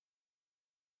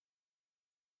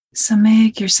So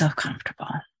make yourself comfortable,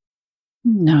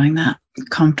 knowing that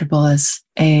comfortable is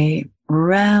a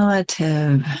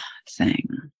relative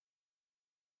thing.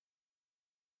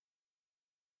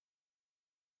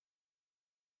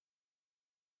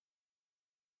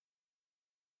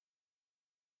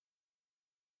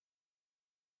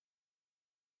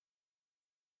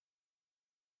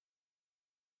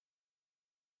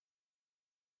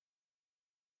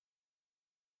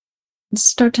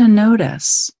 Start to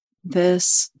notice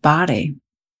this body.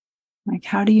 Like,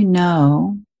 how do you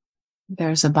know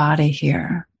there's a body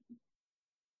here?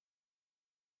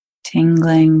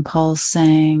 Tingling,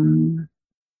 pulsing,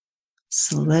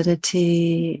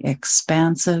 solidity,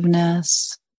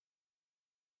 expansiveness.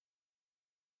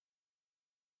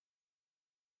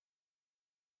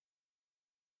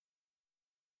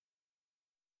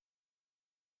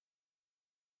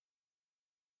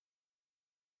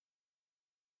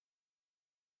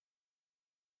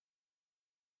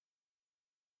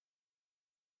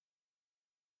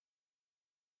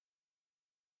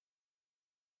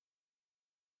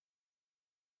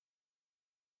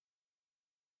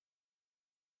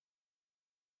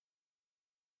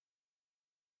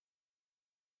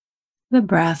 The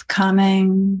breath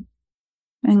coming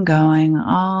and going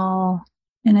all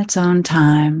in its own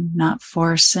time, not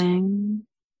forcing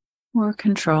or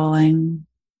controlling.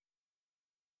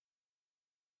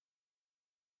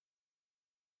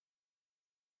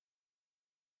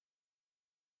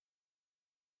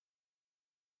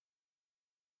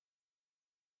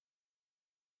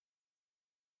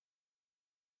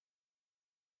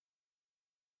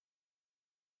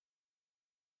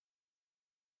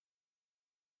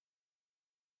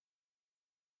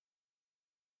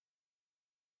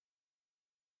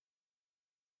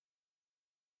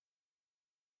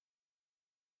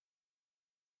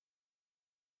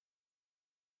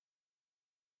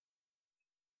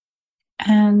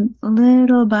 And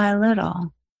little by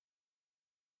little,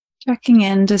 checking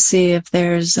in to see if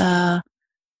there's a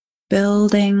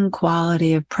building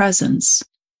quality of presence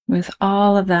with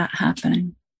all of that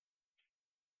happening.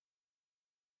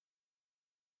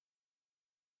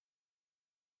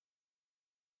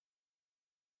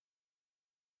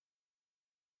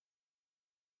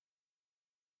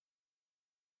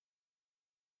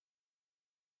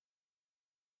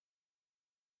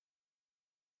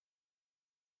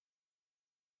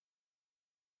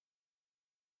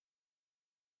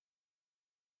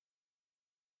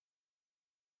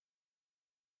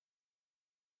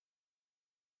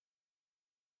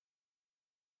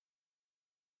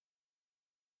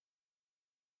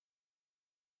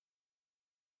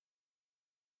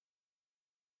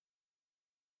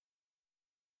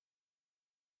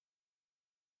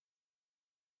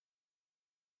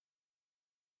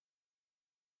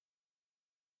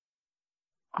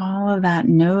 All of that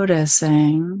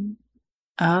noticing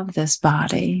of this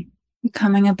body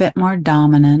becoming a bit more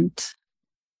dominant.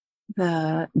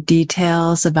 The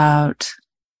details about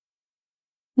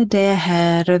the day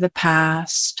ahead or the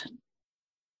past,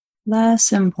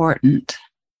 less important.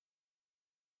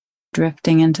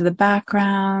 Drifting into the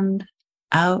background,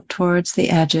 out towards the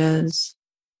edges.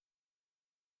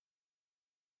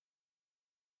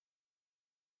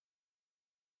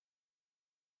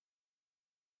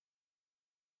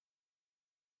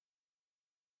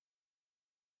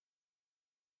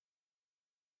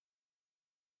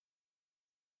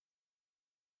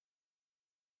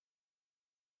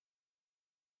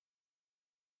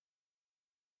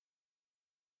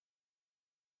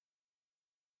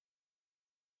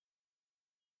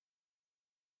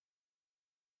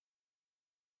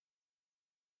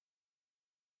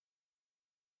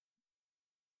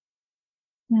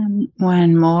 And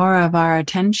when more of our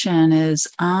attention is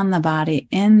on the body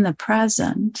in the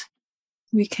present,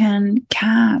 we can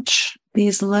catch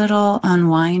these little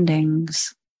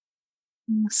unwindings,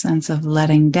 a sense of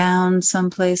letting down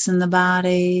someplace in the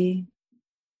body,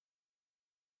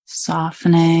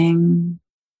 softening.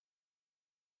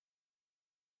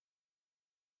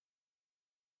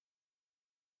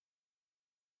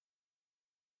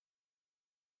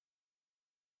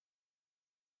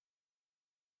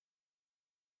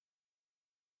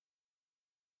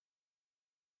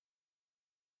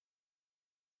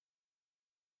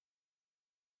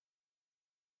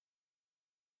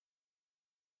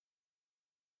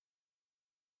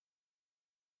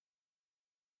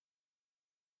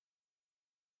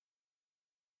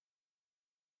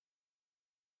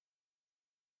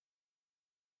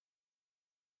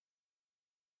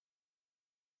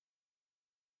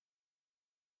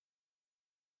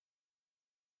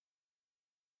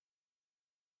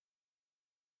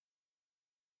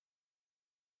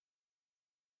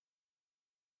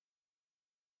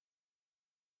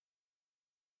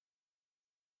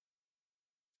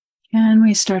 And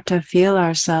we start to feel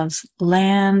ourselves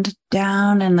land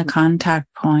down in the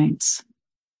contact points,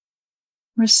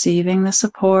 receiving the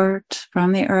support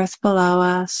from the earth below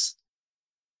us.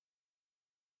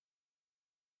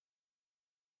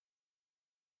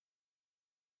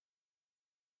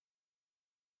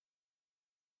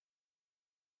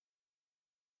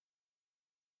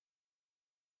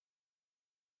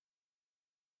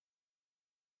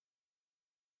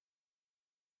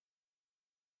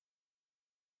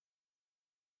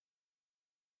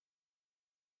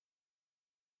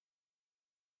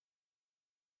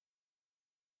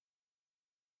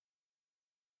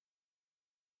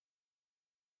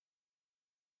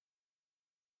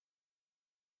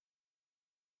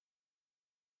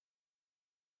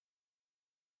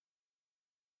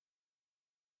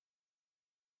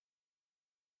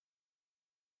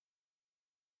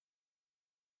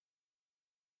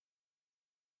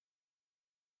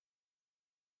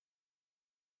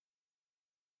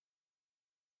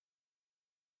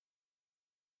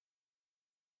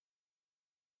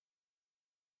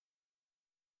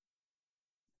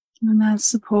 And that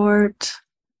support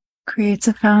creates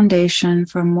a foundation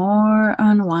for more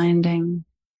unwinding,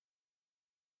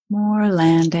 more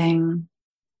landing,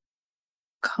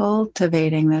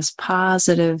 cultivating this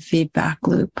positive feedback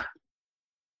loop.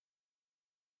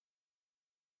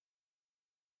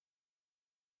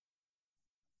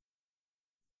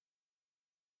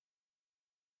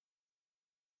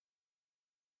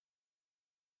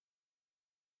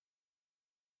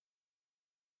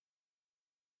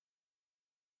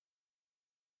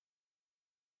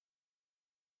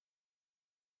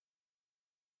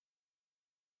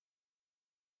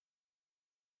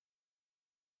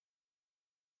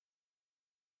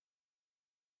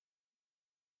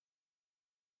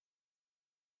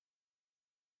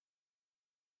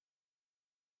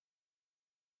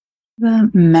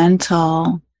 The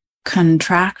mental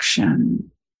contraction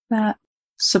that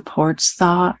supports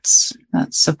thoughts,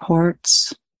 that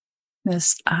supports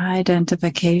this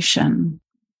identification.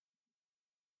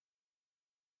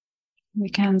 We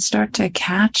can start to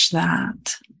catch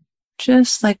that,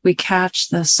 just like we catch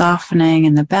the softening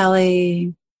in the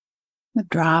belly, the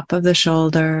drop of the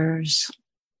shoulders.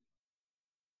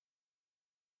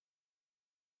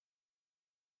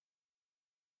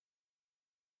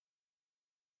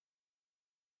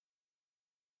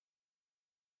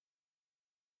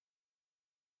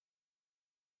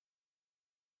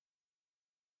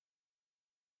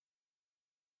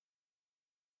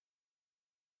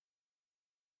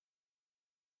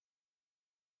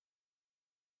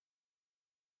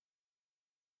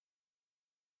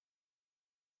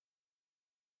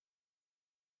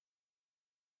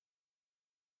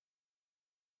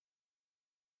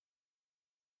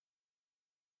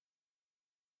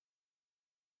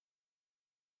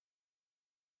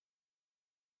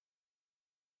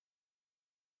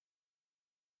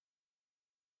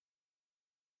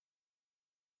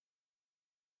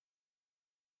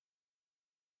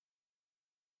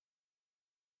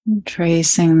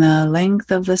 Tracing the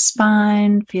length of the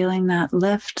spine, feeling that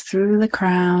lift through the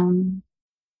crown.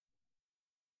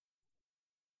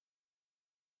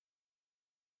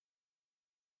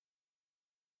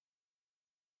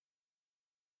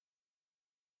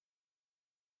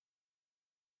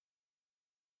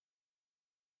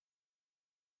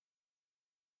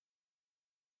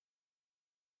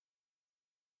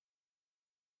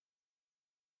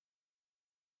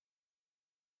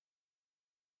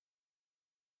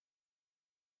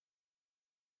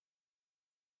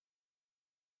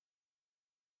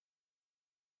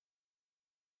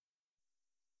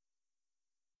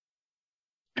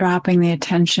 Dropping the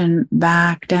attention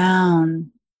back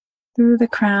down through the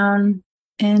crown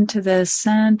into the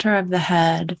center of the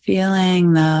head,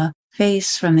 feeling the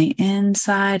face from the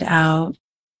inside out.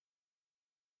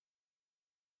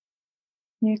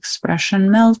 The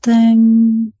expression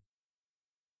melting,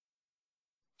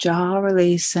 jaw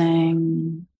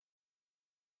releasing.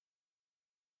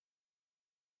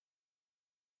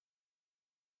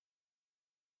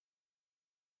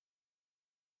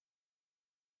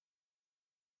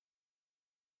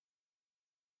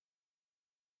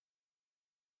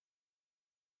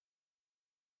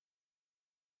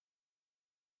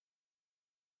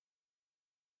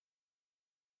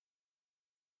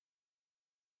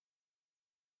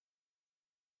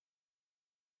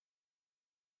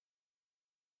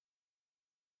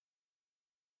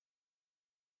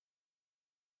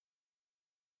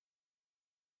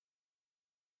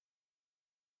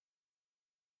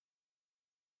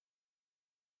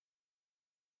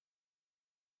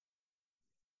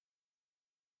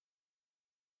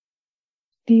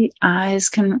 The eyes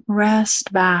can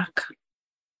rest back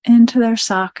into their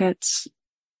sockets,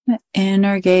 the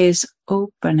inner gaze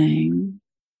opening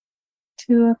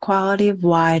to a quality of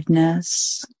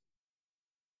wideness,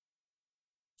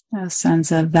 a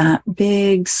sense of that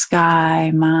big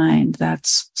sky mind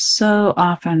that's so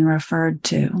often referred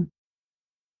to.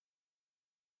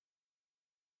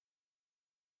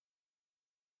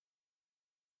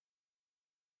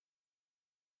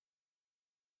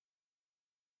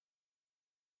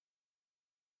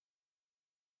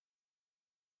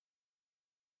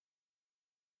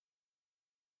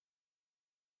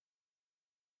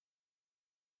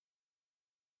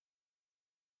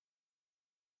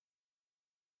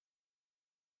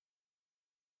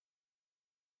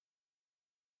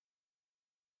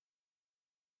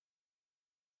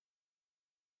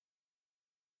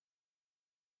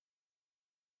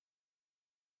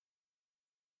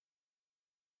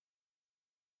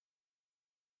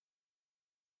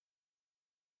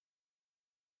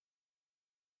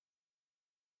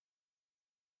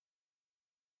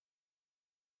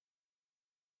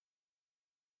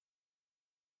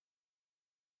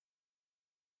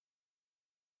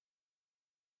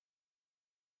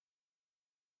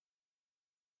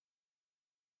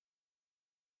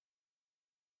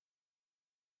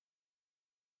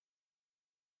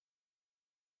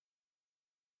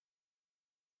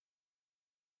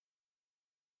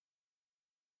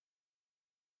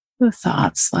 The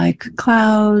thoughts like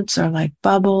clouds or like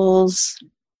bubbles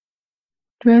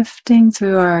drifting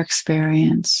through our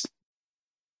experience.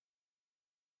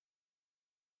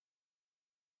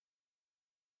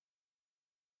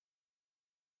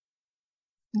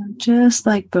 Just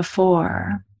like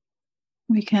before,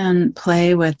 we can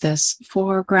play with this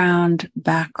foreground,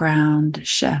 background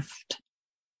shift.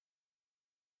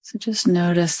 So just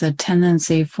notice the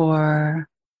tendency for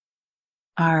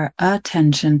our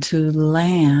attention to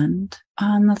land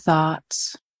on the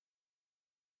thoughts,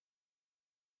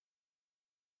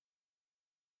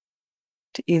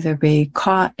 to either be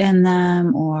caught in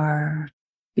them or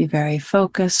be very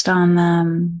focused on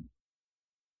them.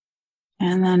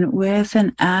 And then with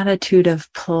an attitude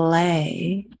of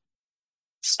play,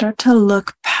 start to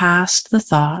look past the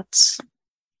thoughts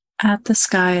at the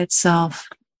sky itself.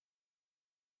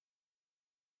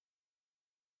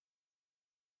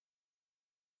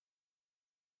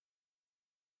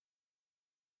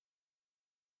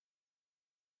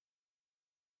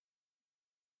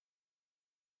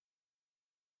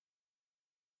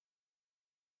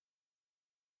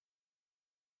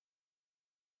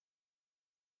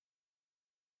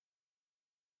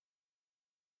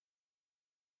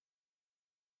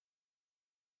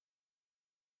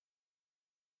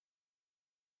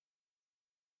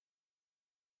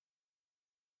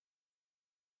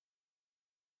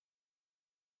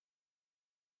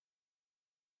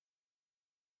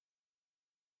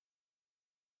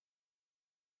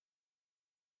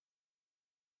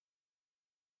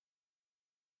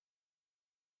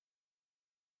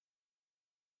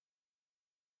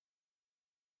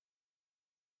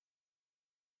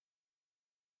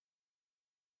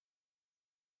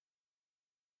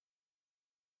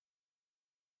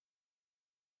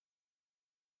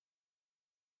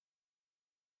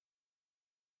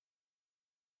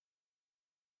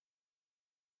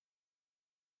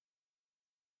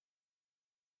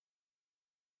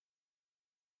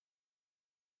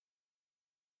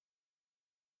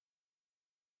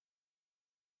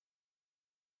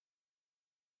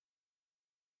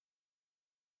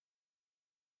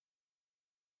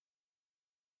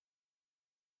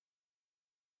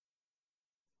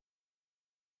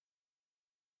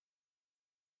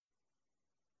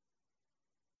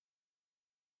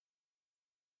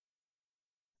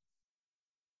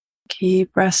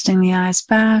 Keep resting the eyes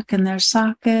back in their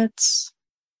sockets,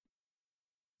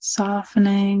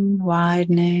 softening,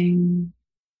 widening,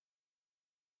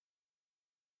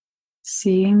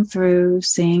 seeing through,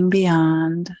 seeing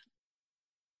beyond,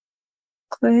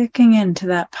 clicking into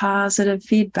that positive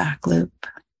feedback loop.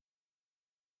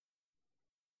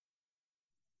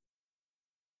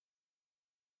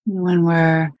 When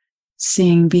we're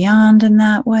seeing beyond in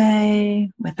that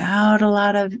way, without a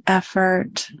lot of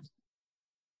effort,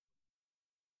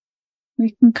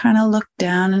 we can kind of look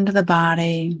down into the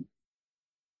body.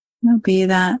 There'll be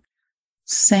that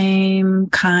same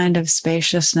kind of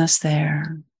spaciousness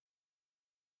there.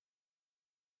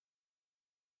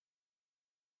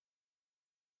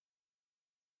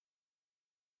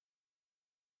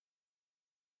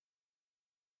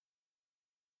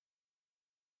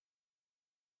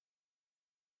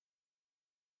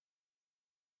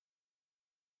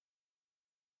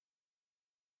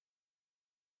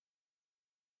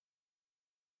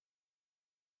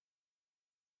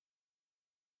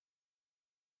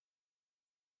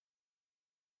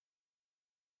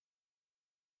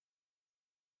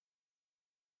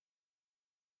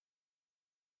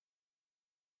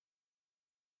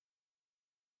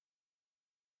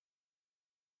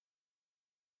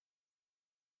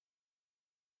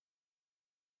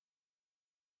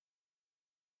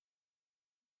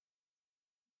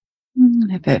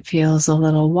 And if it feels a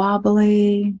little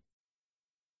wobbly,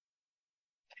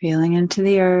 feeling into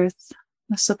the earth,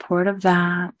 the support of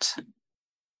that.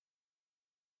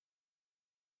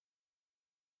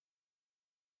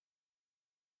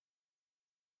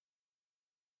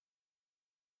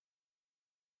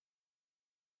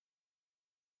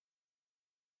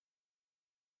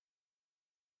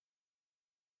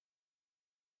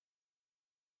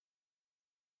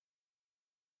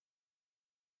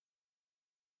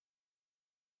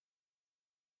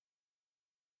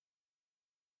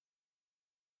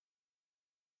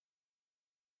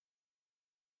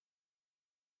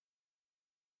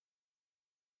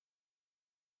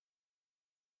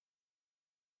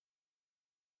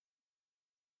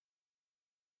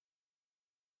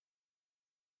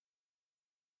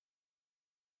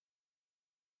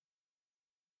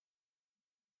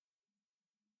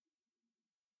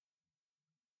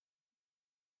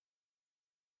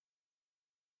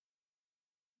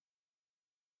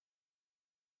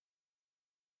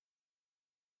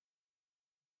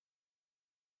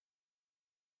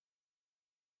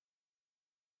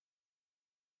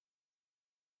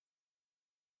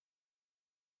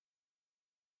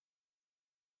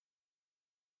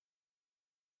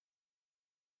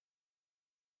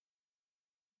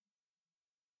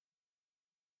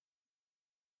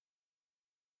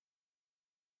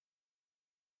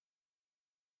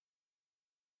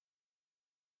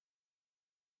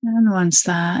 And once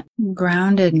that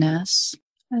groundedness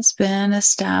has been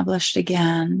established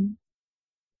again,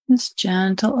 this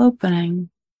gentle opening,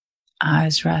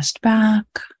 eyes rest back.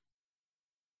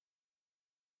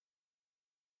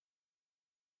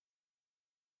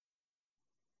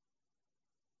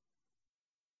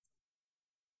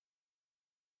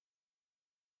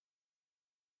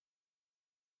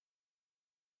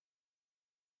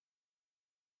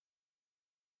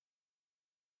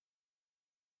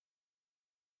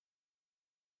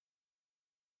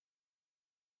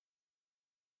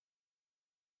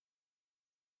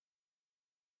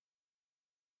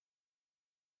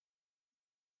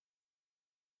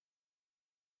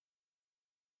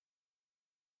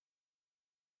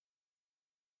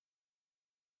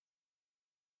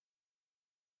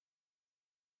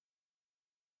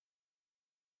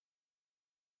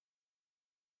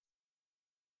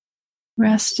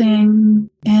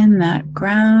 Resting in that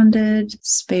grounded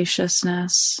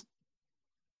spaciousness,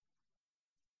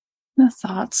 the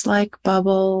thoughts like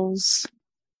bubbles,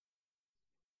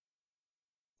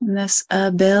 and this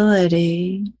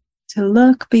ability to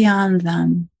look beyond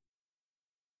them,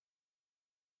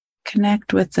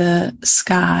 connect with the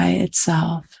sky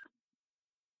itself.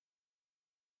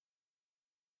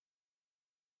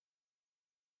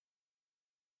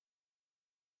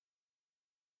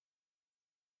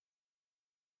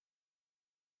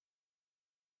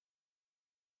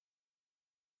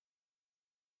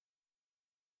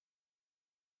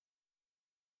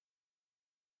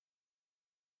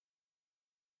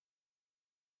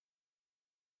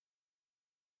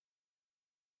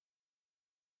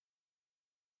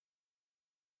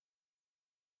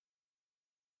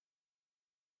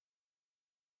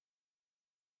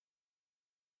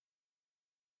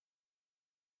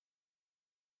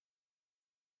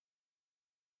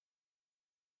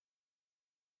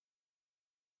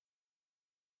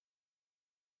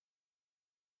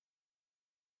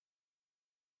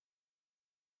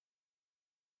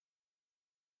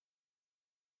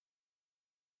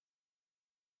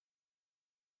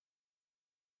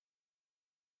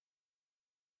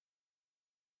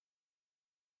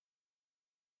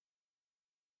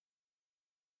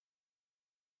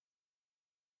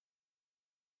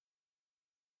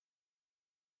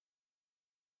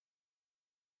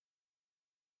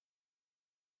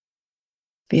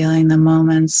 Feeling the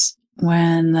moments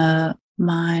when the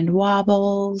mind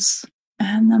wobbles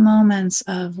and the moments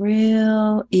of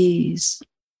real ease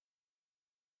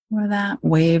where that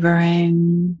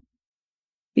wavering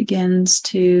begins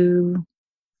to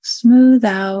smooth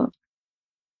out.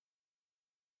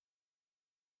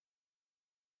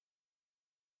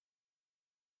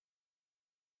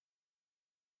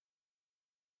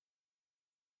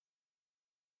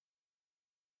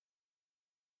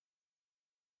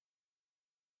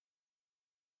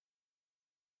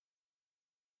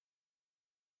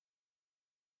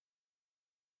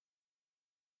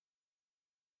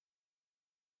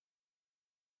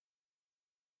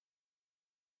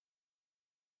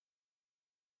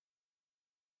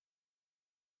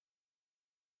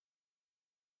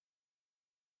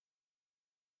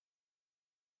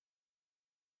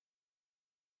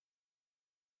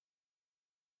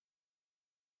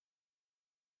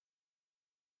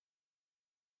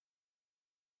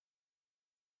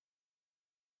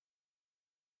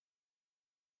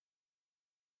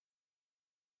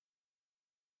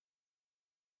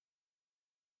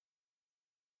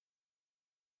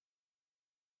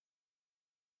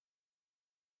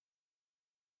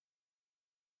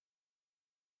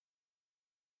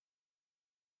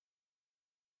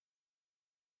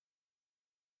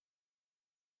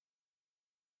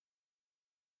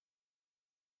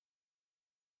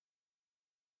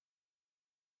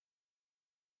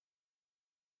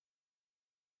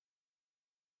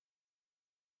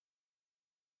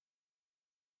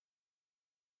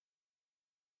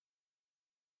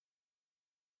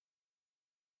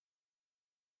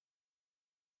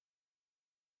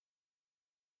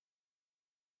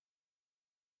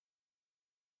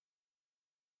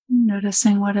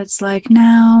 Noticing what it's like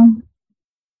now.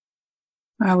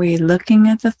 Are we looking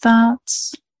at the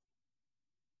thoughts?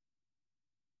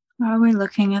 Are we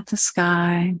looking at the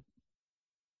sky?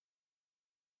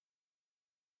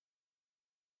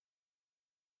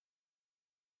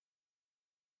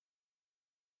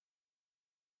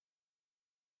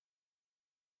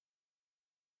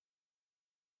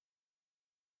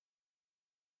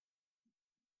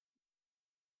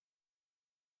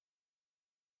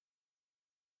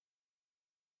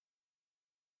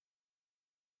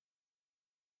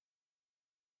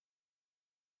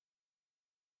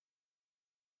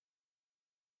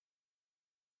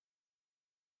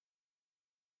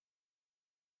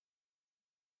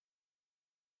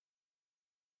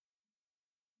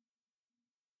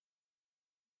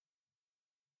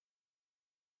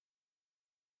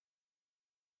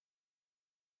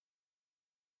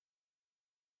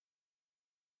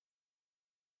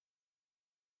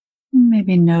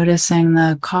 Maybe noticing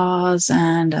the cause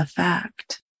and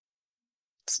effect.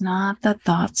 It's not that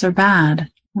thoughts are bad.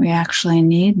 We actually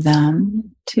need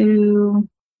them to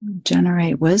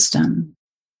generate wisdom.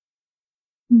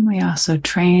 We also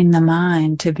train the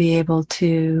mind to be able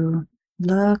to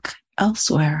look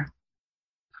elsewhere,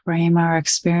 frame our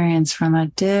experience from a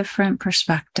different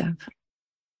perspective.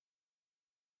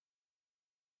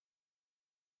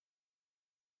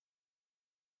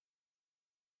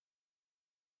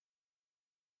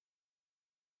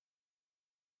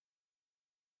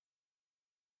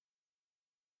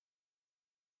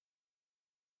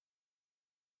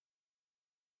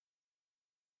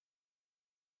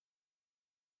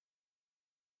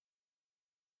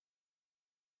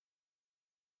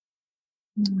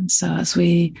 And so as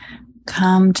we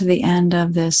come to the end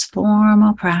of this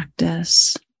formal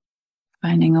practice,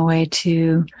 finding a way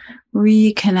to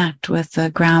reconnect with the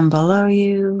ground below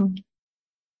you,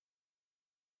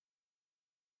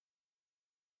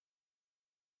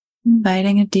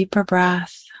 inviting a deeper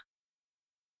breath.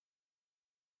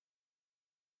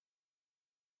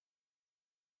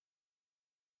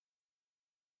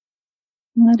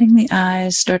 Letting the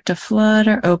eyes start to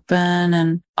flutter open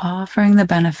and offering the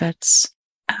benefits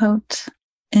out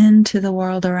into the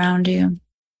world around you.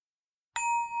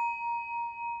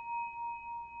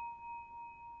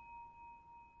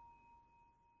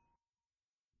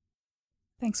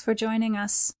 Thanks for joining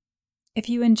us. If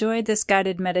you enjoyed this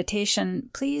guided meditation,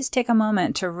 please take a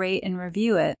moment to rate and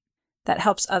review it. That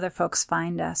helps other folks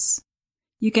find us.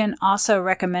 You can also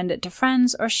recommend it to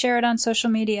friends or share it on social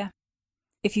media.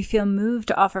 If you feel moved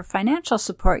to offer financial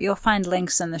support, you'll find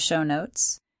links in the show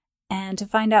notes. And to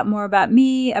find out more about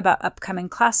me, about upcoming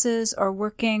classes, or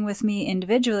working with me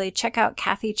individually, check out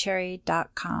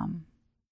kathycherry.com.